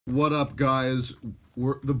What up, guys?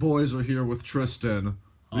 The boys are here with Tristan.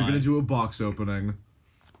 We're gonna do a box opening.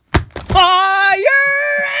 Fire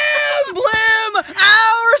Emblem!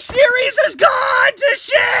 Our series has gone to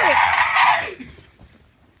shit!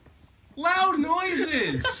 Loud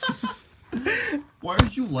noises! Why are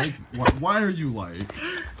you like? Why are you like?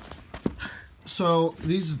 So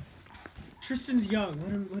these. Tristan's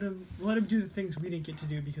young. Let him do the things we didn't get to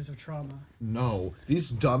do because of trauma. No,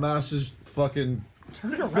 these dumbasses fucking.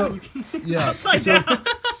 Turn it around. Yeah. Upside down.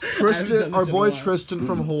 Tristan, our boy Tristan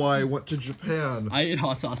from Hawaii went to Japan. I ate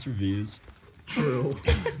hot sauce reviews. True.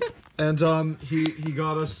 And he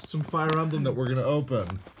got us some Fire Emblem that we're gonna open.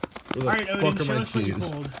 Where the Alright, fuck Odin, are show my us what you keys?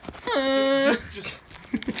 pulled. Just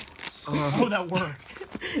Oh, that works.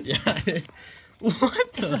 Yeah.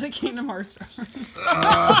 What the? Is that a Kingdom Hearts reference?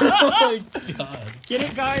 Oh my god. Get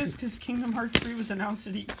it, guys? Because Kingdom Hearts 3 was announced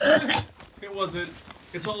at it wasn't.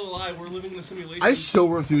 It's all a lie. We're living in a simulation. I still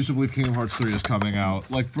refuse to believe Kingdom Hearts 3 is coming out.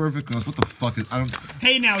 Like, perfect knows what the fuck is. I don't.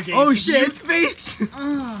 Hey now, game. Oh shit, it's face!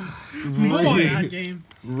 Boy, bad game.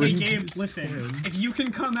 Hey, game, listen. If you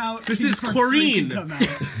can come out, This Kingdom is Hearts 3 chlorine. can come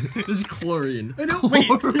out. This is chlorine. No, wait.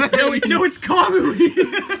 No, it's Kamui.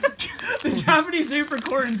 The Japanese name for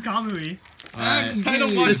chlorine is Kamui. Kind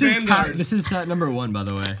of watch Vanguard. This is set number 1, by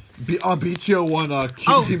the way. BTO1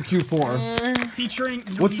 Team Q4. Featuring.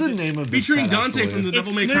 What's the name of this Featuring set, Dante actually? from the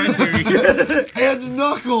Devil May no, Cry no, no. series. And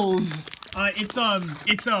Knuckles.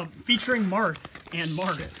 It's featuring Marth and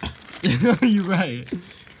Marth. You're right.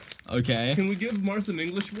 Okay. Can we give Marth an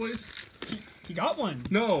English voice? He got one.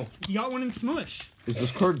 No. He got one in Smush. Is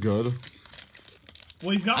this card good?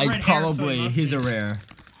 Well, he's got red hair, so Probably. it must He's be. a rare.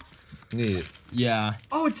 Neat. Yeah.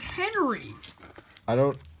 Oh, it's Henry. I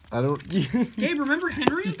don't. Gabe, remember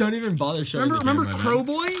Henry? Just don't even bother showing Remember the game,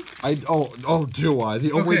 Crowboy? Do I?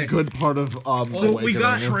 The only Okay. good part of Oh, we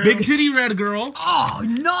got Awakening. Big Titty Red Girl. Oh,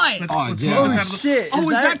 nice. Oh, Let's yeah. move Oh this out of the- shit. Oh,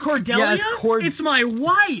 is that Cordelia? Yeah, it's Cord. It's my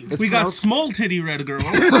wife. We got pronounced- Small Titty Red Girl.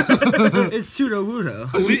 It's pseudo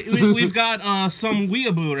wudo. We've got some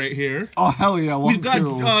weeaboo right here. Oh hell yeah! We've got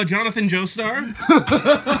too. Jonathan Joestar.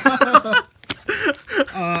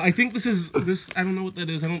 I think this is I don't know what that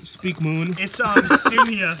is. I don't speak Moon. It's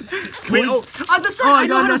Sumia. Wait, that's right. I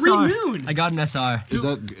know how to read Moon. I got an SR. Is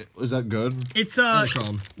that good? It's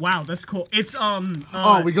Chrome. wow, that's cool. It's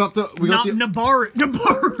Oh, we got the Nabaru.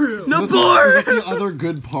 we got the other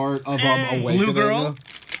good part of Hey. Awakening. Blue Girl.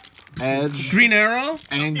 Edge. Green Arrow.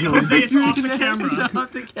 Angry. Jose, it's off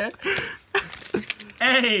the camera.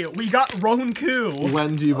 Hey, we got Ronku.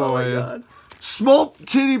 Wendy boy. God. Small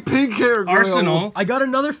titty pink hair girl. Arsenal. I got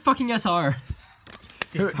another fucking SR.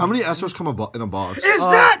 How many SRs come in a box? Is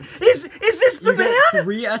this the You get man?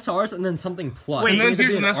 3 SRs and then something plus. Wait, I think and then it'd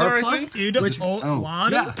here's be an R SR, I plus. think? Udo. Which-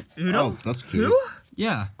 Lado? Yeah. Udo. Oh, that's cute. Who?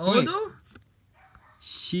 Yeah. Wait. Odo?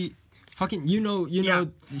 She fucking you know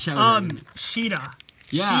Shadow Dragon. Sheeta.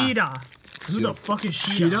 Yeah. Sheeta. Who the fuck is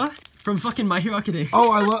Sheeta? Sheeta from fucking My Hero Academia.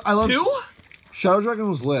 Oh, I love. Who? Shadow Dragon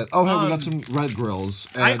was lit. Oh, hey, we got some red grills.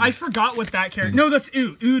 And I forgot what that character. No, that's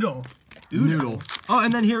Udo. Noodle. Oh,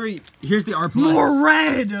 and then here's the R plus. More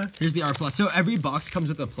red. Here's the R plus. So every box comes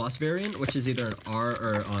with a plus variant, which is either an R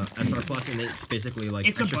or SR plus, and it's basically like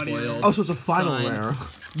It's a extra buddy foil. rare. oh, so it's a final Sign. rare.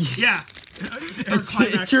 Yeah.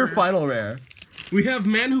 It's your final rare. We have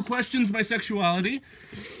Man Who Questions My Sexuality.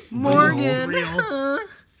 Morgan. Real.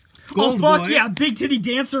 Gold Oh fuck Boy. yeah, big titty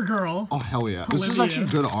dancer girl. Oh hell yeah! This is Olivia. actually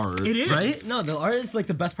good art. It is. Right? No, the art is like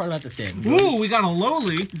the best part about this game. Ooh, we got a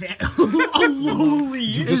lowly. A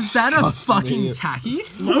lowly. Is that a Disgust fucking me. tacky?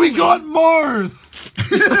 We got Marth.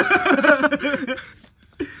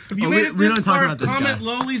 If you Oh, made we it this don't talk far, about this comment guy.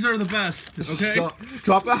 lowlies are the best. Okay. So,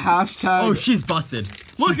 drop a hashtag. Oh, she's busted.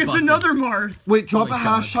 Look, She's it's busted. another Marth. Wait, drop my a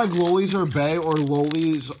God. hashtag lolies are bae or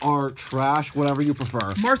lolies are trash, whatever you prefer.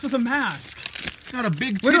 Marth with a mask. Got a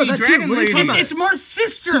big Wait, no, titty that dude, dragon what are you lady. talking about? It's Marth's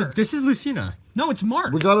sister. This is Lucina. No, it's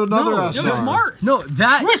Marth. We got another No, SR. No, it's Marth. No,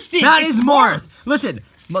 that Tristan, that it's is Marth. Listen,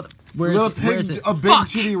 We where got is it? a big Fuck.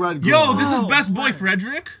 titty red girl. Yo, this is Oh, best boy wow.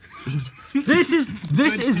 Frederick. This is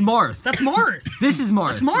Marth. That's Marth. This is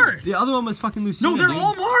Marth. That's Marth. The other one was fucking Lucina. No, they're dude.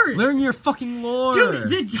 all Marth. Learn your fucking lore. Dude,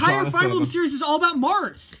 the entire Fire Emblem series is all about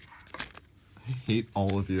Marth. I hate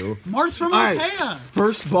all of you. Marth from Alright. Altea.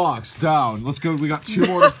 First box down. Let's go. We got 2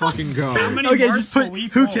 more to fucking go. How many Okay, Marths just put. will we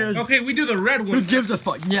Who pull? cares? Okay, we do the red one. Who gives a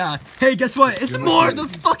fuck? Yeah. Hey, guess what? It's more the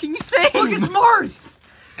fucking same. Look, it's Marth.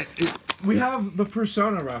 We have the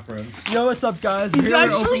Persona reference. Yo, what's up, guys? It's Here we're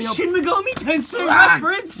actually opening up- Shin Megami Tensei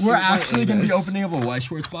reference. We're actually gonna be this. opening up a White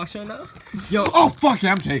Schwartz box right now. Yo, Oh fuck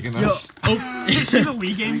yeah, I'm taking yo, this. Is she the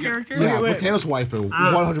Wii game character? Yeah, wait. Michaela's waifu.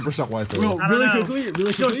 100% waifu. Yo, I don't really know.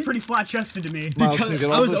 quickly, She looks pretty flat-chested to me. Miles, can you Because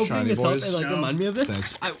get I all was those opening shiny this up boys? and like No. remind me of this.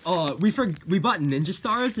 Thanks. We bought Ninja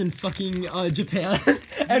Stars in fucking Japan,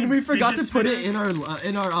 and we forgot to Fidget put it spinners?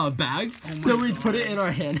 in our bags. my So we God. put it in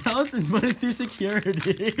our handhelds and put it through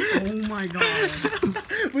security Oh my god.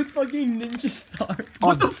 with fucking Ninja Stars.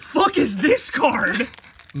 What the fuck is this card?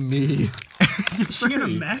 Me. Is she in a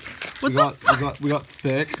mech? We got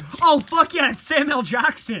thick. Oh fuck yeah, it's Samuel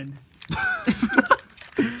Jackson.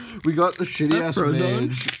 We got the shitty ass Frozone?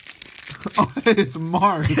 mage. Oh, hey, it's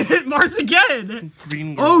Mars. Marth again.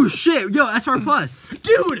 Green girl. Oh shit! Yo, SR Plus.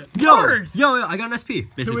 Dude, Yo, Marth. yo, I got an SP.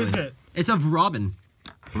 Basically. Who is it? It's of Robin,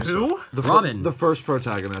 Who? Robin. The first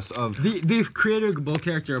protagonist of. the creative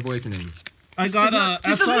character of Awakening. I got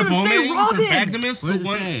this doesn't SR even say Bowman Robin! for Bagdamus, What does the it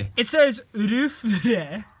one. say? It says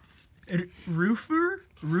Roofer?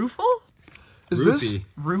 Roofle? Is this Roofy.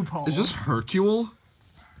 RuPaul. Hercule?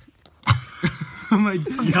 Oh my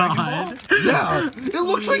god. Yeah, it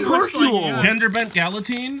looks like looks like, Hercule. yeah. Gender bent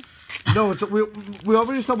Galatine. No, it's we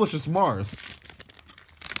already established it's Marth.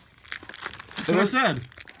 That's what I said.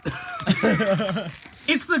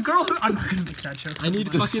 It's the girl who. I'm not gonna make that joke. I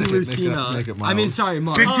need Just fucking say it, Lucina. make it I mean, mild. sorry,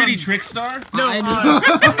 Mark. Big titty trick star. No, I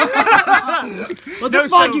what no, the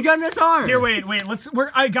fuck? so- You got an SR. Here, wait.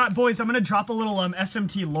 I got boys. I'm gonna drop a little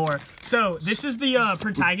SMT lore. So this is the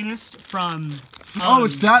protagonist from. Oh,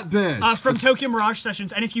 it's that bitch. From Tokyo Mirage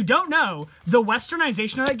Sessions, and if you don't know, the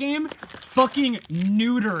westernization of that game fucking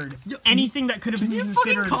neutered anything that could have been You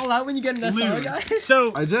fucking considered call out when you get an SR, lewd. guys.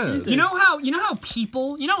 So I did. You know how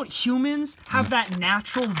people, humans have that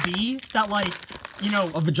natural V that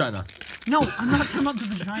A vagina. No, I'm not talking about the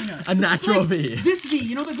vagina. A natural It's like V. This V,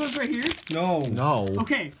 you know that goes right here. No.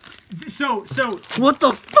 Okay, so What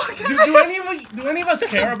the fuck? Do any of us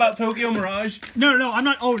care about Tokyo Mirage? no, I'm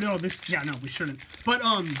not. Oh no, no, we shouldn't. But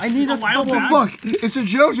I need a a while Well, back. fuck, it's a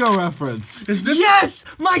JoJo reference. Is this Yes,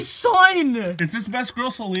 my son. is this best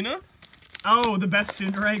girl Selena? Oh, the best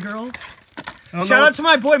tsundere girl. I don't Shout know. out to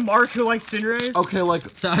my boy Mark who likes tsunderes. Okay, like,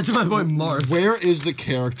 Shout out to my boy Mark. where is the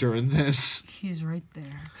character in this? He's right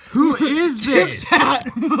there. Who is this? That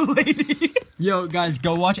lady. Yo, guys,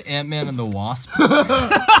 go watch Ant-Man and the Wasp.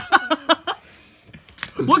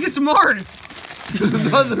 Look, it's Mark.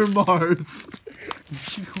 Another Marth.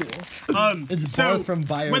 Cool. It's so Barth from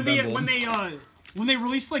Bio when they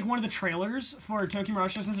released like one of the trailers for Tokyo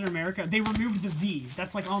Mirage Sessions in America, they removed the V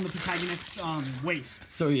that's like on the protagonist's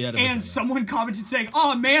waist. So he had a vagina. And someone commented saying,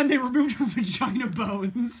 "Oh man, they removed her vagina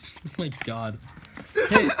bones." Oh my god.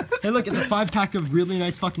 Hey, look, it's a 5-pack of really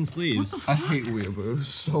nice fucking sleeves. I hate weeaboos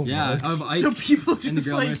so Yeah, much. of Ike So people and the just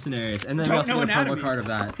Girl like. Mercenaries. And then we don't also know get a promo anatomy. card of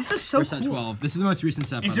that. This is so for set cool. 12. This is the most recent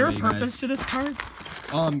set, Is by there the a way, you purpose guys. to this card?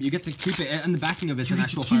 You get to keep it, and the backing of it's an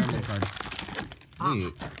actual Fire Emblem card.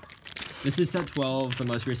 Neat. This is set 12, the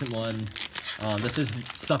most recent one. This is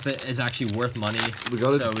stuff that is actually worth money, We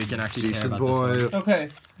got a so we can actually care Decent about boy. this one. Okay.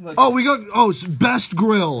 Oh, we got it's best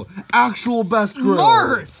grill. Actual best grill.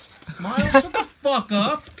 Marth! Miles, shut the fuck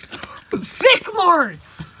up. Thick Marth!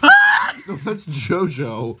 That's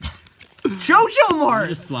JoJo. Jojo Marth!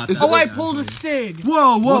 Just slap Is that Oh, I down, pulled a please. sig.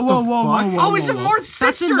 Whoa, What the fuck? Oh, it's a Marth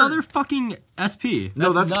That's sister! another fucking SP.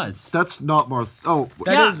 That's No, nuts. that's not Marth. Oh,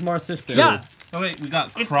 That is Yeah. Marth's sister. Yeah. Oh wait, we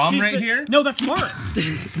got Crom She's right the- here. No, that's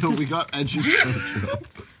Marth. no, we got edgy JoJo.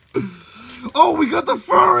 Oh, we got the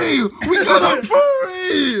furry. We got a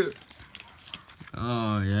furry.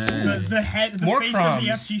 Oh, yeah. The More face crumbs. of the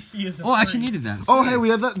FGC is a Oh, I actually furry. needed that. Oh, hey, we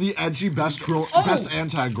had the edgy best grill, Oh! best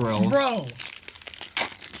anti-grill. Bro,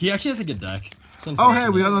 He actually has a good deck. Oh, hey,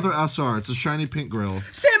 we got another SR. It's a shiny pink grill.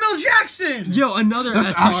 Samuel Jackson! Yo, another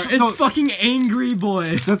That's SR. actually- It's no. fucking Angry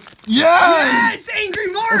Boy. That's Yeah, it's Angry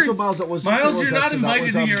Marth! Also, Miles, that was Miles, Samuel you're not Jackson. That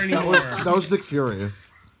invited was, here anymore. That was Nick Fury.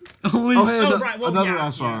 Holy Oh, hey, Oh, ano- right, well, another yeah,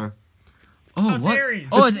 SR. Oh, it's what? Ares.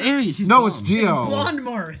 Oh, it's Ares. He's No, blonde. it's Dio. Blonde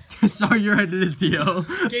Marth. Sorry, you're right. It is Dio.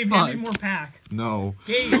 Gabe, Fuck. hand me more pack. No.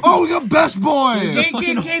 Gabe. Oh, we got best boy.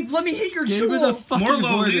 Gabe, let me hit your Gabe tool. was a fucking More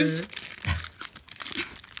hoarder. lolies.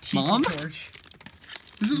 Mom? Torch.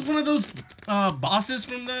 This is one of those bosses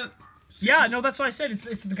from the. Yeah, no, that's why I said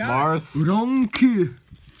it's the guy. Marth. Ronku.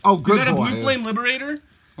 Oh, Is good that a boy. Blue Flame Liberator?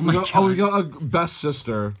 Oh my We got, oh, we god. got a best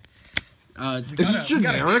sister. Is this You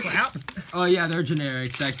got a generic? trap. Oh yeah, they're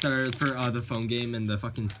generic decks that are for the phone game and the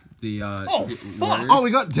fucking Oh, fuck. Warriors. Oh,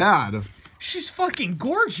 we got dad. She's fucking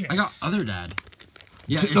gorgeous. I got other dad.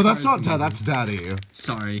 Yeah. No, Ishtar that's is not dad. amazing. That's daddy.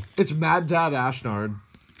 Sorry. It's Mad Dad Ashnard.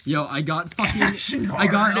 Yo, I got fucking. I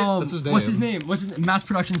got That's his what's his name. name? What's his mass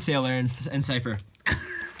production sailor and Cipher.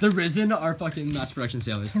 The Risen are fucking mass production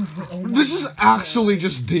sailors. This is actually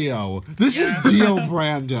just Dio. This is Dio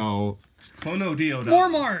Brando. Oh no, Dio. More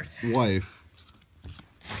Marth. Wife.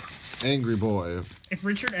 Angry boy. If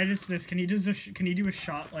Richard edits this, can he do a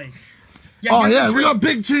shot like? Oh here's yeah, a we drink- got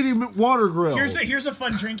Big Titty Water Grill. Here's a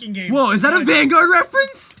fun drinking game. Whoa, is that a Vanguard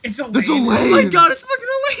reference? It's a That's a lane. lane. Oh my god, it's fucking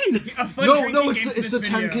Elaine! A fun No, drinking it's game it's for the this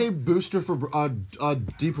video. 10K booster for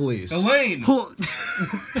D-Police. Elaine.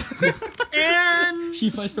 And She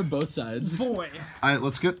fights for both sides. boy, Alright,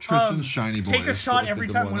 let's get Tristan's shiny boy. take a shot every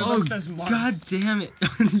time one of us says Marth. God damn it.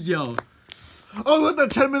 Yo. Oh, look at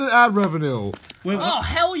that 10-minute ad revenue. Wait, Oh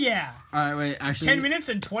hell yeah! Alright, wait, actually. 10 minutes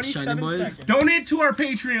and Shiny 27 boys. seconds. donate to our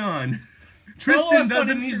Patreon. Follow Tristan us on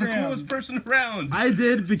doesn't. He's the Instagram. coolest person around. I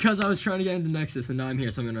did because I was trying to get into Nexus and now I'm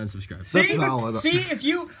here, so I'm gonna unsubscribe. That's valid. See if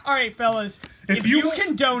you. All right, fellas. If you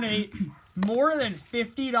can donate more than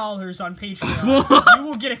 $50 on Patreon, you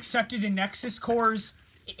will get accepted in Nexus Core's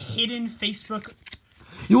hidden Facebook.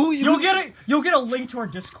 You'll get a link to our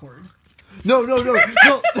Discord. No.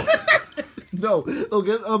 No, they'll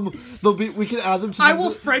get we can add them to. I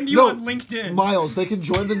will friend you on LinkedIn. Miles, they can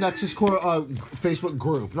join the Nexus Core Facebook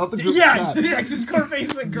group, not the group Yeah, chat. the Nexus Core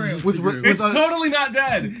Facebook group. With It's totally not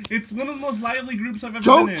dead. It's one of the most lively groups I've ever been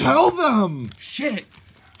Don't in. tell them. Shit.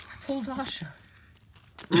 Hold Dasha.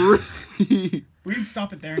 We can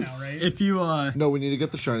stop it there now, right? If you No, we need to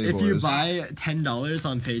get the shiny if boys. you buy $10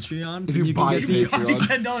 on Patreon, If you can buy get the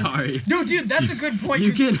Patreon. $10. Sorry. No, dude, that's a good point. You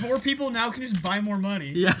 'Cause can- more people now can just buy more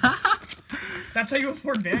money. Yeah. That's how you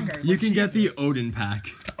afford Vanguard. You Like, can get Jesus. the Odin pack.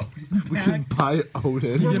 we can buy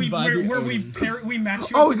Odin. Where can we buy the where we Odin. we match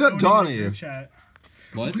you. Oh, with we got Odin in the Donnie. group chat.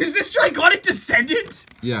 What? Is this Dragonic Descendant?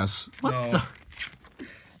 Yes. No.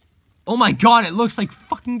 Oh my god, it looks like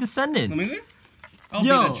fucking Descendant. Let me see. I'll be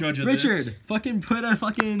Yo, the judge of Richard, this. fucking put a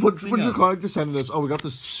fucking Put thing up. Draconic Descendant us. Oh, we got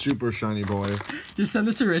this super shiny boy. Just send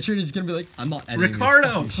this to Richard. He's gonna be like, I'm not editing Ricardo,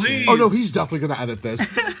 this fucking shit." please. Oh no, he's definitely gonna edit this.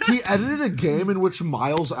 He edited a game in which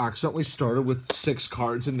Miles accidentally started with 6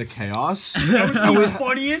 cards into chaos. That was the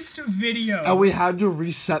funniest video. And we had to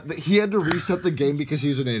reset he had to reset the game because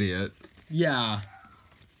he's an idiot. Yeah.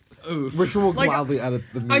 Oof. Richard will Like, gladly edit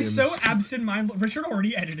the I'm memes. so absent-minded. Richard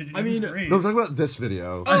already edited it. I It was mean, great. No, I'm talking about this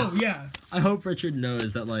video. Oh yeah. I hope Richard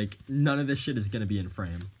knows that like none of this shit is gonna be in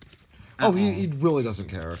frame. Oh, he really doesn't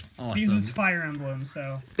care. Because Awesome. it's Fire Emblem,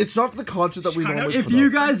 so. It's not the content that we Shut up. normally If put you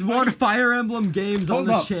up. guys want Fire Emblem games on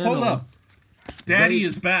this channel, Hold up. Daddy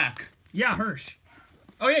is back. Yeah, Hirsch.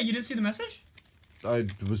 Oh yeah, you didn't see the message? I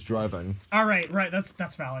was driving. All right, that's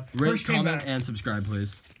valid. rate, Hirsch came comment, back. and subscribe,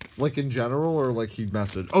 please. Like in general, or like he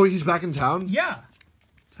messaged. Oh, he's back in town? Yeah,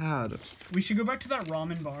 Tad. we should go back to that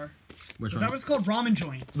ramen bar. Which Is one? that what it's called? Ramen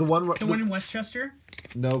joint. The one. The one in Westchester.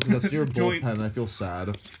 No, because that's near Joint. bullpen. I feel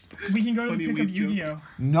sad. We can go to Funny pick up weed joke. Yu-Gi-Oh.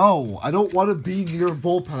 No, I don't want to be near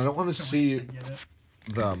bullpen. I don't want to see Get it?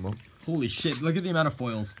 them. Holy shit! Look at the amount of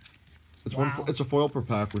foils. It's Wow. it's a foil per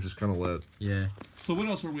pack, which is kind of lit. Yeah. So what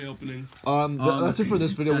else are we opening? That's it for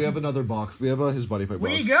this video. We that's- have another box. We have his buddy fight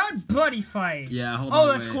box. We got Buddy Fight. Yeah. Hold Oh, on.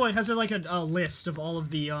 that's wait. cool. It has like a list of all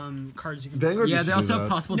of the cards you can. Vanguard Yeah, used they to do also have that.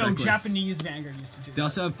 possible No, deck lists. Japanese Vanguard used to do They that.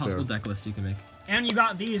 also have possible Fair. deck lists you can make. And you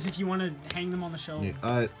got these if you want to hang them on the shelf.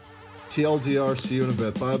 TLDR. See you in a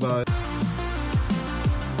bit. Bye bye.